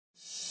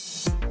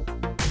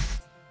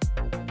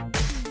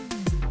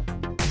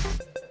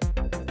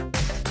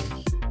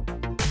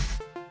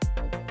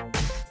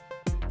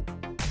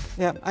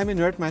Yeah, I'm a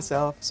nerd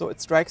myself, so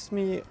it strikes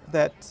me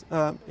that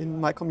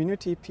in my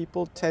community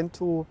people tend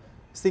to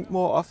think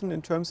more often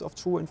in terms of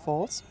true and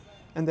false,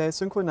 and they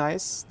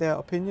synchronize their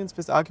opinions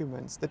with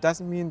arguments. That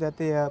doesn't mean that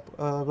their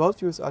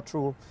worldviews are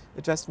true,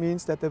 it just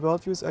means that their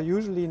worldviews are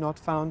usually not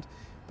found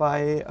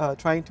by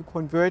trying to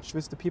converge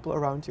with the people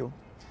around you.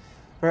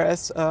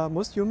 Whereas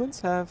most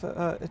humans have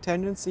a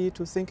tendency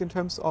to think in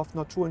terms of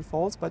not true and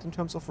false, but in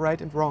terms of right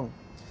and wrong.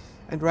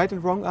 And right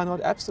and wrong are not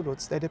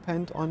absolutes. They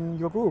depend on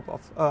your group,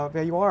 of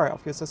where you are,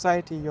 of your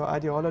society, your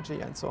ideology,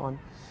 and so on.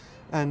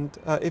 And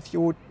if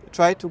you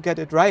try to get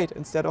it right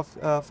instead of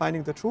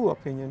finding the true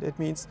opinion, it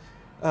means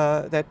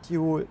that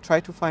you try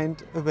to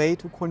find a way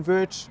to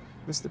converge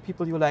with the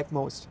people you like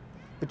most,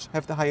 which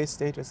have the highest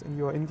status in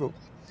your in-group.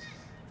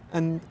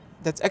 And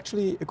that's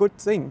actually a good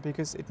thing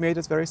because it made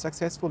us very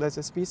successful as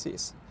a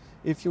species.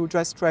 If you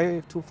just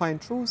try to find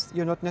truth,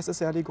 you're not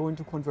necessarily going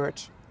to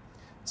converge.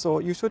 So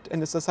you should,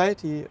 in a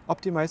society,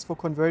 optimize for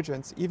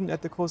convergence, even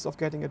at the cost of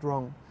getting it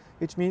wrong,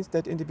 which means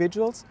that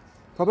individuals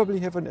probably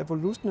have an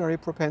evolutionary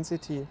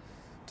propensity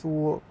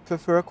to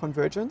prefer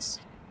convergence,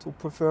 to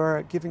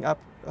prefer giving up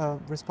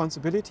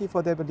responsibility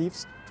for their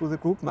beliefs to the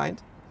group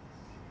mind,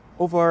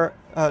 over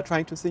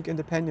trying to think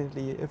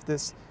independently if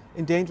this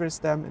endangers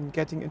them in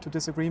getting into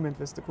disagreement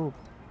with the group.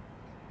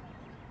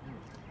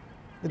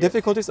 The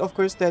difficulty is, of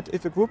course, that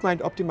if a group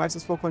mind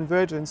optimizes for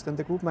convergence, then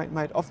the group mind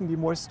might often be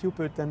more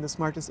stupid than the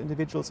smartest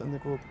individuals in the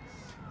group.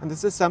 And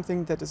this is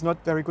something that is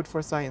not very good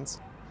for science.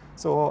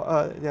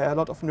 So there are a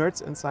lot of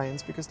nerds in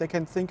science because they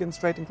can think in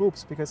straight in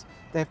groups because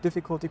they have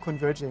difficulty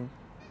converging.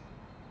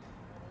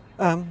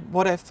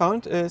 What I've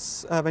found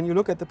is when you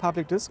look at the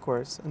public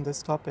discourse on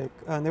this topic,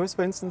 there was,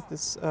 for instance,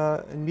 this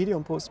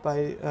Medium post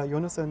by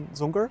Jonathan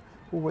Zunger,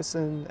 who was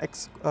an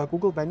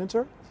ex-Google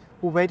manager,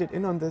 who weighed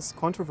in on this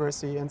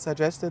controversy and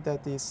suggested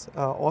that this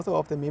author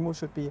of the memo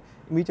should be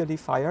immediately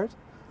fired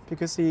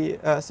because he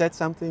said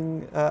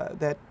something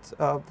that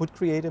would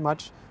create a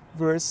much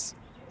worse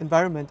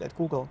environment at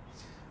Google.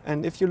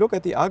 And if you look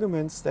at the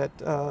arguments that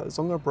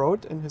Zunger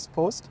wrote in his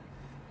post,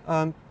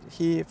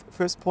 he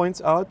first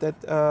points out that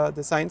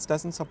the science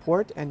doesn't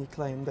support any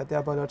claim that there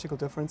are biological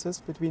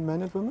differences between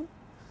men and women.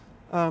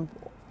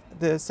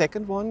 The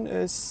second one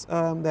is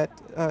that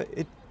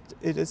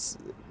it is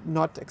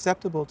not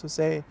acceptable to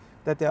say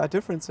that there are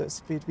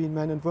differences between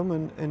men and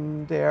women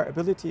in their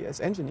ability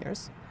as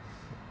engineers.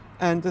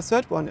 And the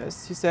third one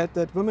is, he said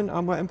that women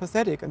are more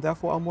empathetic and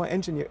therefore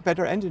are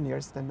better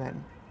engineers than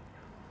men.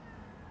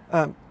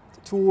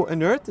 To a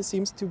nerd, this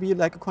seems to be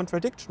like a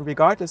contradiction,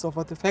 regardless of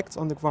what the facts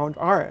on the ground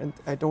are. And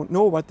I don't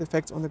know what the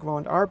facts on the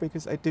ground are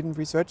because I didn't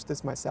research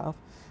this myself.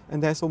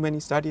 And there are so many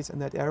studies in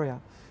that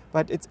area.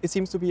 But it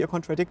seems to be a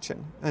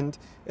contradiction. And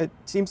it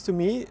seems to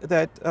me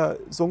that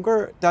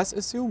Zunger does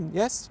assume,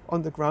 yes,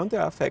 on the ground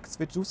there are facts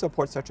which do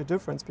support such a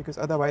difference, because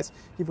otherwise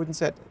he wouldn't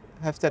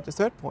have said the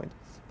third point.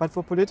 But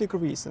for political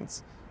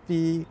reasons,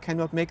 we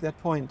cannot make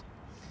that point.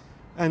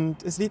 And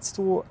this leads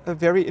to a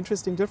very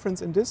interesting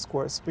difference in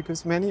discourse,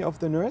 because many of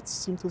the nerds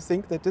seem to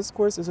think that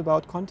discourse is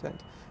about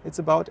content. It's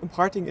about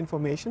imparting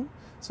information,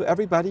 so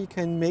everybody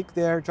can make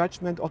their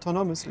judgment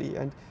autonomously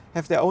and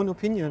have their own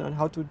opinion on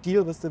how to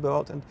deal with the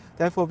world. And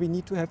therefore we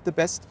need to have the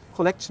best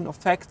collection of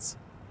facts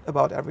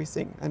about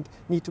everything and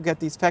need to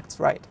get these facts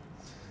right.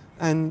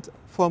 And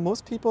for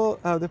most people,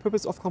 the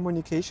purpose of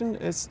communication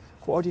is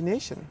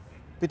coordination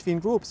between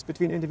groups,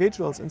 between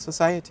individuals in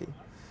society.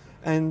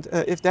 And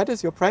if that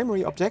is your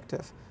primary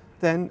objective,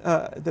 then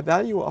the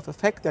value of a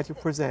fact that you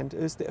present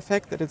is the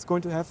effect that it's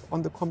going to have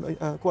on the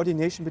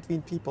coordination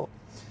between people.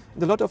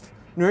 And a lot of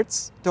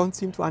nerds don't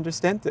seem to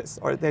understand this,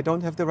 or they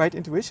don't have the right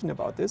intuition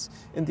about this.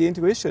 And the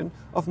intuition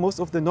of most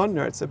of the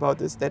non-nerds about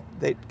this, that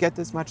they get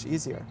this much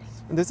easier.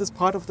 And this is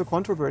part of the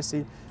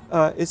controversy.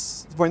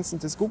 Is, for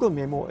instance, this Google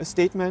memo a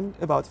statement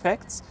about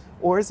facts,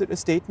 or is it a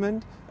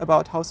statement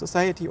about how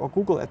society or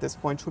Google at this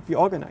point should be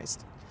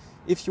organized?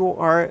 If you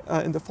are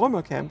in the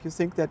former camp, you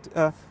think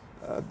that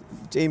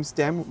James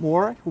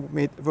Moore, who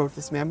wrote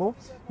this memo,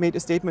 made a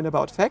statement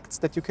about facts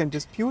that you can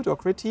dispute or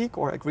critique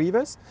or agree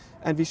with,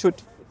 and we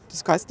should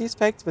discuss these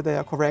facts, whether they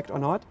are correct or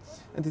not.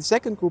 And the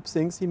second group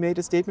thinks he made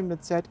a statement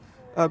that said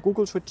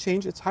Google should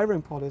change its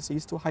hiring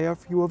policies to hire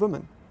fewer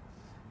women,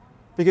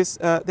 because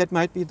that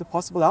might be the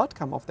possible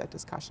outcome of that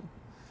discussion.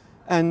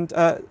 And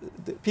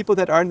the people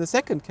that are in the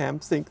second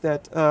camp think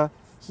that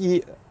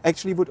he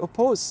actually would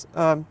oppose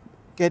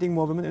getting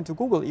more women into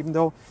Google, even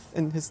though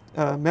in his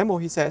memo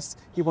he says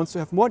he wants to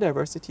have more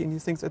diversity and he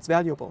thinks it's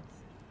valuable.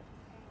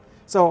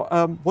 So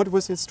what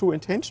was his true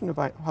intention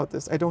about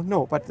this? I don't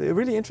know. But the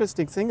really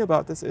interesting thing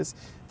about this is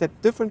that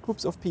different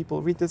groups of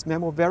people read this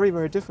memo very,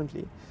 very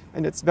differently.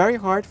 And it's very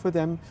hard for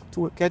them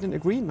to get an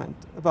agreement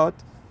about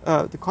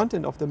the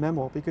content of the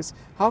memo, because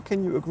how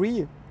can you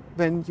agree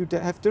when you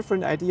have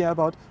different idea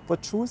about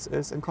what truth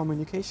is in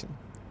communication?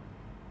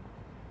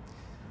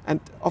 And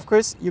of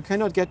course, you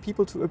cannot get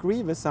people to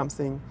agree with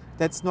something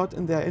that's not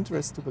in their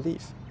interest to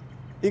believe,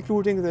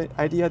 including the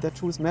idea that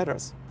truth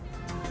matters.